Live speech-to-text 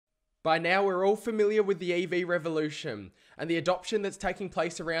By now, we're all familiar with the EV revolution and the adoption that's taking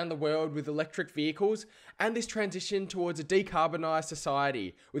place around the world with electric vehicles and this transition towards a decarbonised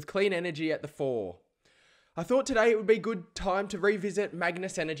society with clean energy at the fore. I thought today it would be a good time to revisit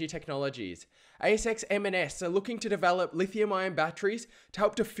Magnis Energy Technologies. ASX MNS are looking to develop lithium-ion batteries to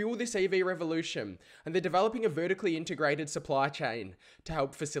help to fuel this EV revolution, and they're developing a vertically integrated supply chain to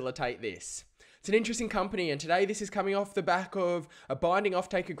help facilitate this. It's an interesting company, and today this is coming off the back of a binding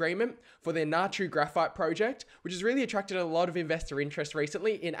offtake agreement for their Nachu Graphite project, which has really attracted a lot of investor interest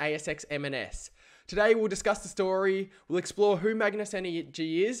recently in ASX MNS. Today we'll discuss the story, we'll explore who Magnis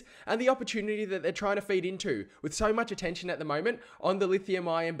Energy is and the opportunity that they're trying to feed into with so much attention at the moment on the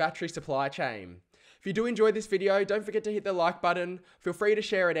lithium-ion battery supply chain. If you do enjoy this video, don't forget to hit the like button, feel free to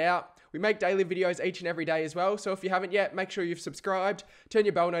share it out. We make daily videos each and every day as well, so if you haven't yet, make sure you've subscribed, turn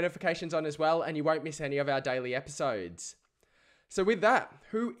your bell notifications on as well, and you won't miss any of our daily episodes. So with that,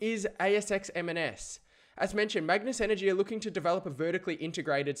 who is ASX MNS? As mentioned, Magnis Energy are looking to develop a vertically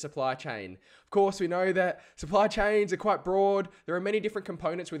integrated supply chain. Of course, we know that supply chains are quite broad. There are many different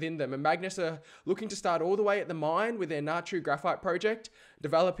components within them, and Magnis are looking to start all the way at the mine with their Nachu Graphite project,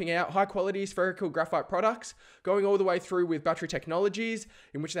 developing out high-quality spherical graphite products, going all the way through with battery technologies,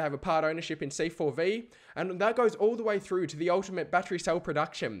 in which they have a part ownership in C4V, and that goes all the way through to the ultimate battery cell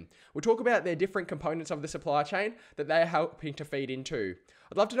production. We'll talk about their different components of the supply chain that they are helping to feed into.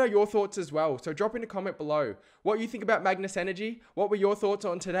 I'd love to know your thoughts as well, so drop in a comment below what you think about Magnis Energy, what were your thoughts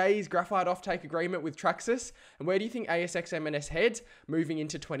on today's graphite offtake agreement with Traxys, and where do you think ASX MNS heads moving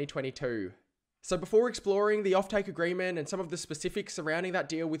into 2022? So before exploring the offtake agreement and some of the specifics surrounding that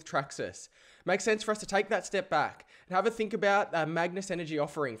deal with Traxys, it makes sense for us to take that step back and have a think about Magnis Energy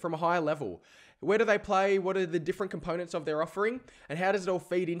offering from a higher level. Where do they play? What are the different components of their offering? And how does it all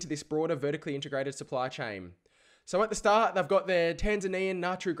feed into this broader vertically integrated supply chain? So at the start, they've got their Tanzanian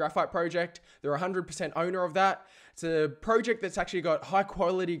Nachu Graphite project. They're 100% owner of that. It's a project that's actually got high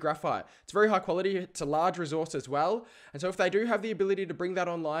quality graphite. It's very high quality. It's a large resource as well. And so if they do have the ability to bring that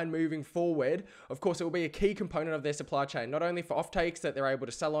online moving forward, of course, it will be a key component of their supply chain, not only for offtakes that they're able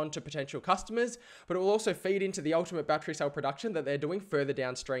to sell on to potential customers, but it will also feed into the ultimate battery cell production that they're doing further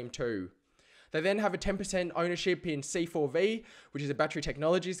downstream too. They then have a 10% ownership in C4V, which is a battery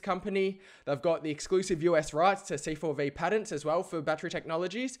technologies company. They've got the exclusive US rights to C4V patents as well for battery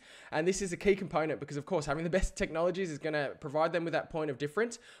technologies. And this is a key component because, of course, having the best technologies is going to provide them with that point of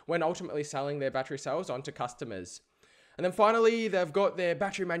difference when ultimately selling their battery cells onto customers. And then finally, they've got their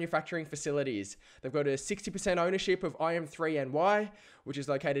battery manufacturing facilities. They've got a 60% ownership of IM3NY, which is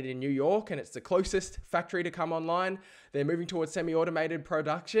located in New York, and it's the closest factory to come online. They're moving towards semi-automated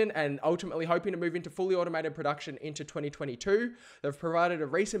production and ultimately hoping to move into fully automated production into 2022. They've provided a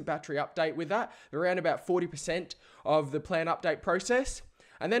recent battery update with that. They're around about 40% of the plan update process.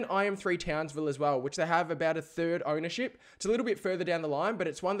 And then IM3 Townsville as well, which they have about a third ownership. It's a little bit further down the line, but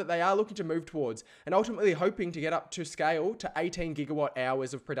it's one that they are looking to move towards and ultimately hoping to get up to scale to 18 gigawatt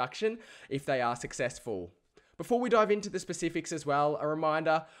hours of production if they are successful. Before we dive into the specifics as well, a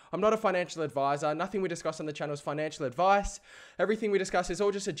reminder, I'm not a financial advisor. Nothing we discuss on the channel is financial advice. Everything we discuss is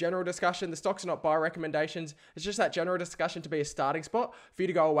all just a general discussion. The stocks are not buy recommendations. It's just that general discussion to be a starting spot for you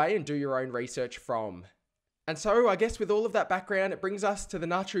to go away and do your own research from. And so I guess with all of that background, it brings us to the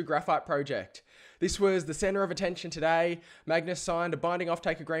Nachu Graphite project. This was the center of attention today. Magnis signed a binding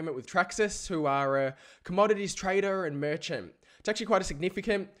offtake agreement with Traxys, who are a commodities trader and merchant. It's actually quite a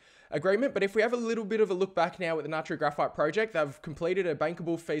significant agreement, but if we have a little bit of a look back now at the Nachu Graphite project, they've completed a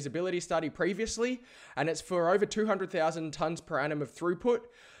bankable feasibility study previously, and it's for over 200,000 tonnes per annum of throughput.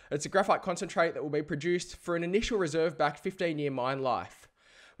 It's a graphite concentrate that will be produced for an initial reserve-backed 15-year mine life.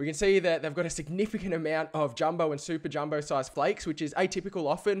 We can see that they've got a significant amount of jumbo and super jumbo size flakes, which is atypical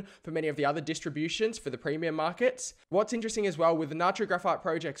often for many of the other distributions for the premium markets. What's interesting as well with the Nachu Graphite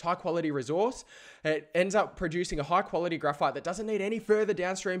project's high quality resource, it ends up producing a high quality graphite that doesn't need any further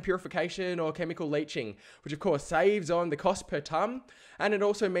downstream purification or chemical leaching, which of course saves on the cost per tonne, and it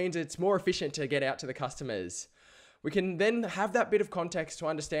also means it's more efficient to get out to the customers. We can then have that bit of context to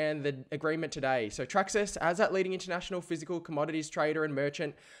understand the agreement today. So Traxys, as that leading international physical commodities trader and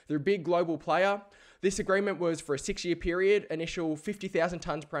merchant, they're a big global player. This agreement was for a 6-year period, initial 50,000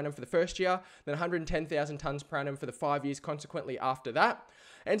 tonnes per annum for the first year, then 110,000 tonnes per annum for the 5 years consequently after that.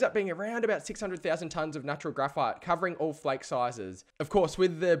 Ends up being around about 600,000 tonnes of natural graphite, covering all flake sizes. Of course,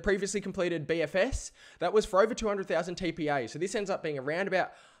 with the previously completed BFS, that was for over 200,000 TPA. So this ends up being around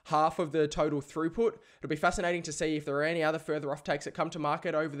about half of the total throughput. It'll be fascinating to see if there are any other further offtakes that come to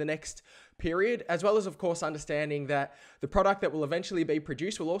market over the next period, as well as, of course, understanding that the product that will eventually be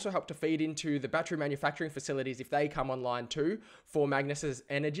produced will also help to feed into the battery manufacturing facilities if they come online too for Magnis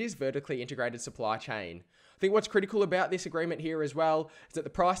Energy's vertically integrated supply chain. I think what's critical about this agreement here as well is that the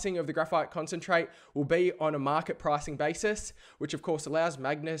pricing of the graphite concentrate will be on a market pricing basis, which of course allows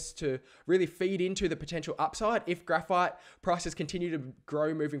Magnis to really feed into the potential upside if graphite prices continue to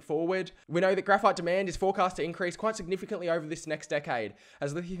grow moving forward. We know that graphite demand is forecast to increase quite significantly over this next decade.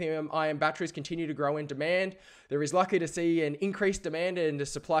 As lithium-ion batteries continue to grow in demand, there is likely to see an increased demand and a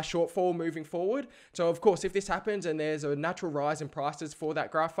supply shortfall moving forward. So of course, if this happens and there's a natural rise in prices for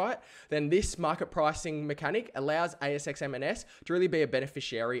that graphite, then this market pricing mechanic allows ASX MNS to really be a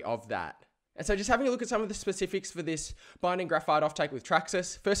beneficiary of that. And so just having a look at some of the specifics for this binding graphite offtake with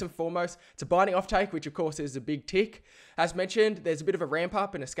Traxys. First and foremost, it's a binding offtake, which of course is a big tick. As mentioned, there's a bit of a ramp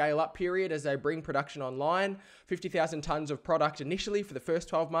up and a scale up period as they bring production online. 50,000 tonnes of product initially for the first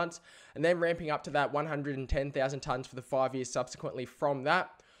 12 months, and then ramping up to that 110,000 tonnes for the 5 years subsequently from that.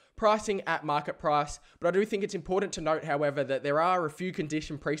 Pricing at market price, but I do think it's important to note, however, that there are a few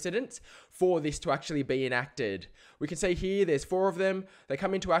condition precedents for this to actually be enacted. We can see here there's 4 of them. They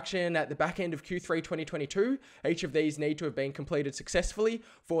come into action at the back end of Q3 2022. Each of these need to have been completed successfully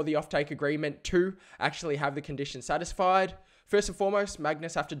for the offtake agreement to actually have the conditions satisfied. First and foremost,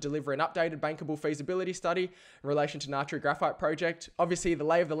 Magnis have to deliver an updated bankable feasibility study in relation to Nachu Graphite project. Obviously, the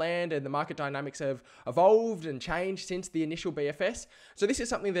lay of the land and the market dynamics have evolved and changed since the initial BFS. So this is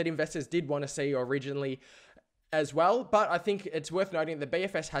something that investors did want to see originally as well, but I think it's worth noting that the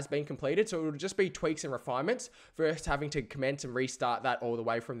BFS has been completed, so it will just be tweaks and refinements versus having to commence and restart that all the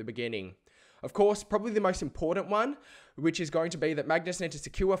way from the beginning. Of course, probably the most important one, which is going to be that Magnis need to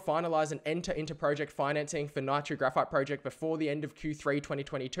secure, finalise and enter into project financing for Nachu Graphite project before the end of Q3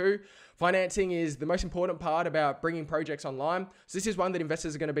 2022. Financing is the most important part about bringing projects online, so this is one that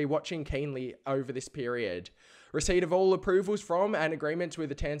investors are going to be watching keenly over this period. Receipt of all approvals from and agreements with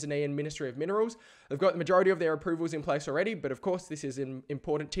the Tanzanian Ministry of Minerals. They've got the majority of their approvals in place already, but of course this is an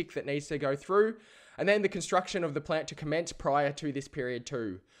important tick that needs to go through. And then the construction of the plant to commence prior to this period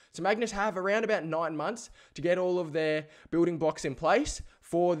too. So Magnis have around about 9 months to get all of their building blocks in place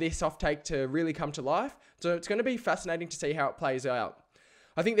for this offtake to really come to life. So it's going to be fascinating to see how it plays out.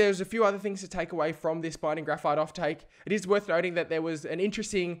 I think there's a few other things to take away from this binding graphite offtake. It is worth noting that there was an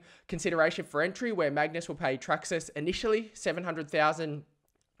interesting consideration for entry where Magnis will pay Traxys initially 700,000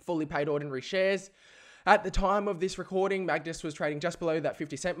 fully paid ordinary shares. At the time of this recording, Magnis was trading just below that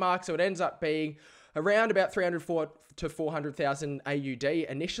 50-cent mark, so it ends up being around about 304 to 400,000 AUD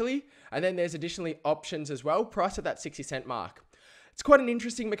initially, and then there's additionally options as well, priced at that 60-cent mark. It's quite an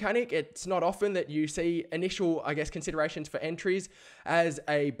interesting mechanic. It's not often that you see initial, considerations for entries as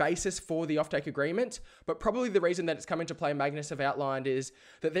a basis for the offtake agreement, but probably the reason that it's come into play, Magnis have outlined, is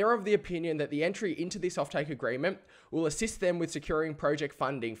that they're of the opinion that the entry into this offtake agreement will assist them with securing project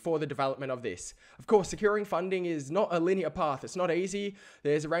funding for the development of this. Of course, securing funding is not a linear path. It's not easy.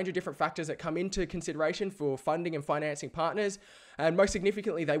 There's a range of different factors that come into consideration for funding and financing partners. And most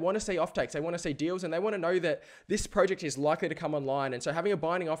significantly, they want to see offtakes, they want to see deals, and they want to know that this project is likely to come online. And so having a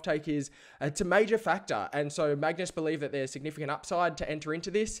binding offtake it's a major factor. And so Magnis believe that there's significant upside to enter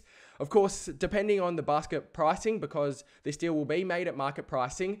into this. Of course, depending on the basket pricing, because this deal will be made at market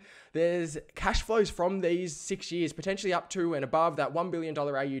pricing, there's cash flows from these 6 years, potentially up to and above that $1 billion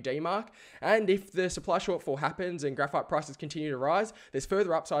AUD mark. And if the supply shortfall happens and graphite prices continue to rise, there's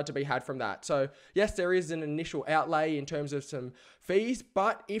further upside to be had from that. So yes, there is an initial outlay in terms of some fees,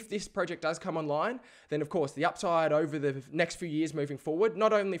 but if this project does come online, then of course the upside over the next few years moving forward,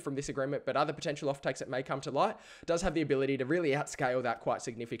 not only from this agreement, but other potential offtakes that may come to light, does have the ability to really outscale that quite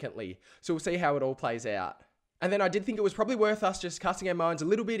significantly. So we'll see how it all plays out. And then I did think it was probably worth us just casting our minds a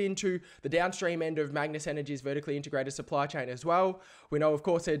little bit into the downstream end of Magnis Energy's vertically integrated supply chain as well. We know, of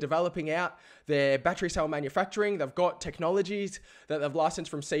course, they're developing out their battery cell manufacturing. They've got technologies that they've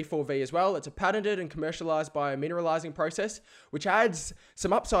licensed from C4V as well. It's a patented and commercialized biomineralizing process, which adds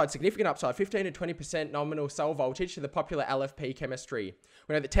some upside, significant upside, 15 to 20% nominal cell voltage to the popular LFP chemistry.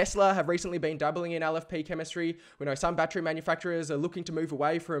 We know that Tesla have recently been doubling in LFP chemistry. We know some battery manufacturers are looking to move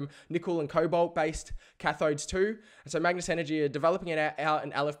away from nickel and cobalt based cathodes too. And so Magnis Energy are developing it out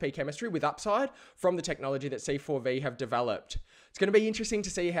in LFP chemistry with upside from the technology that C4V have developed. It's going to be interesting to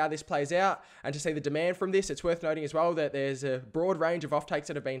see how this plays out and to see the demand from this. It's worth noting as well that there's a broad range of offtakes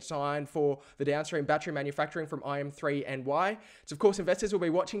that have been signed for the downstream battery manufacturing from IM3NY. So of course, investors will be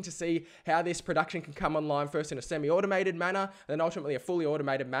watching to see how this production can come online first in a semi-automated manner, and then ultimately a fully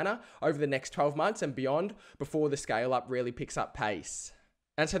automated manner over the next 12 months and beyond before the scale up really picks up pace.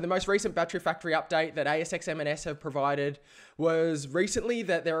 And so the most recent battery factory update that ASX MNS have provided was recently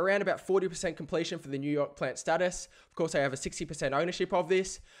that they're around about 40% completion for the New York plant status. Of course, they have a 60% ownership of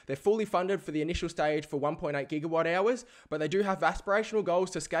this. They're fully funded for the initial stage for 1.8 gigawatt hours, but they do have aspirational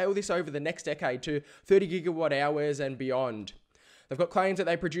goals to scale this over the next decade to 30 gigawatt hours and beyond. They've got claims that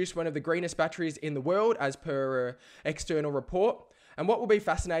they produce one of the greenest batteries in the world as per an external report. And what will be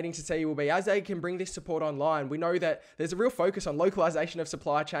fascinating to see will be as they can bring this support online, we know that there's a real focus on localization of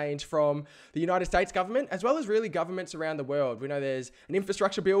supply chains from the United States government, as well as really governments around the world. We know there's an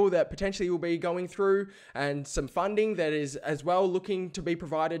infrastructure bill that potentially will be going through and some funding that is as well looking to be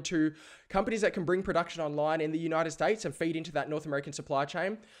provided to companies that can bring production online in the United States and feed into that North American supply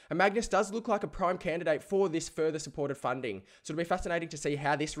chain. And Magnis does look like a prime candidate for this further supported funding. So it'll be fascinating to see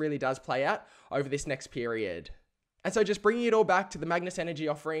how this really does play out over this next period. And so just bringing it all back to the Magnis Energy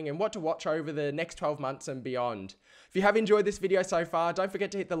offering and what to watch over the next 12 months and beyond. If you have enjoyed this video so far, don't forget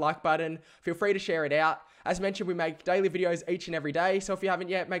to hit the like button. Feel free to share it out. As mentioned, we make daily videos each and every day. So if you haven't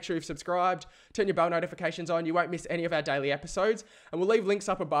yet, make sure you've subscribed, turn your bell notifications on. You won't miss any of our daily episodes. And we'll leave links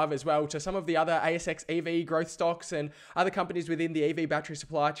up above as well to some of the other ASX EV growth stocks and other companies within the EV battery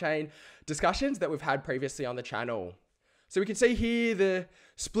supply chain discussions that we've had previously on the channel. So we can see here the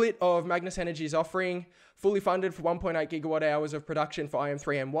split of Magnis Energy's offering, fully funded for 1.8 gigawatt hours of production for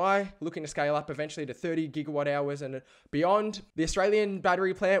IM3NY, looking to scale up eventually to 30 gigawatt hours and beyond. The Australian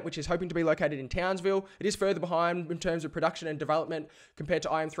battery plant, which is hoping to be located in Townsville, it is further behind in terms of production and development compared to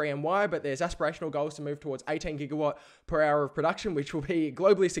IM3NY, but there's aspirational goals to move towards 18 gigawatt per hour of production, which will be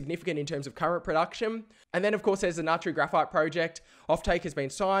globally significant in terms of current production. And then, of course, there's the Nachu Graphite project. Offtake has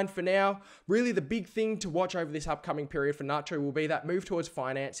been signed for now. Really, the big thing to watch over this upcoming period for Nachu will be that move towards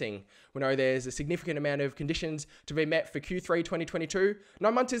financing. We know there's a significant amount of conditions to be met for Q3 2022.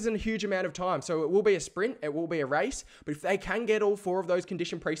 9 months isn't a huge amount of time, so it will be a sprint, it will be a race, but if they can get all 4 of those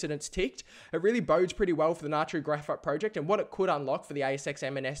condition precedents ticked, it really bodes pretty well for the Nachu Graphite project and what it could unlock for the ASX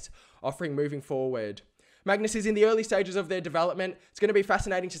MNS offering moving forward. Magnis is in the early stages of their development. It's going to be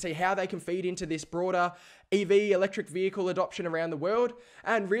fascinating to see how they can feed into this broader EV electric vehicle adoption around the world,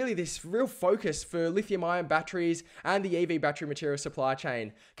 and really this real focus for lithium-ion batteries and the EV battery material supply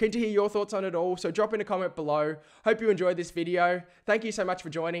chain. Keen to hear your thoughts on it all, so drop in a comment below. Hope you enjoyed this video. Thank you so much for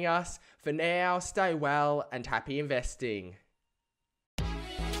joining us. For now, stay well and happy investing.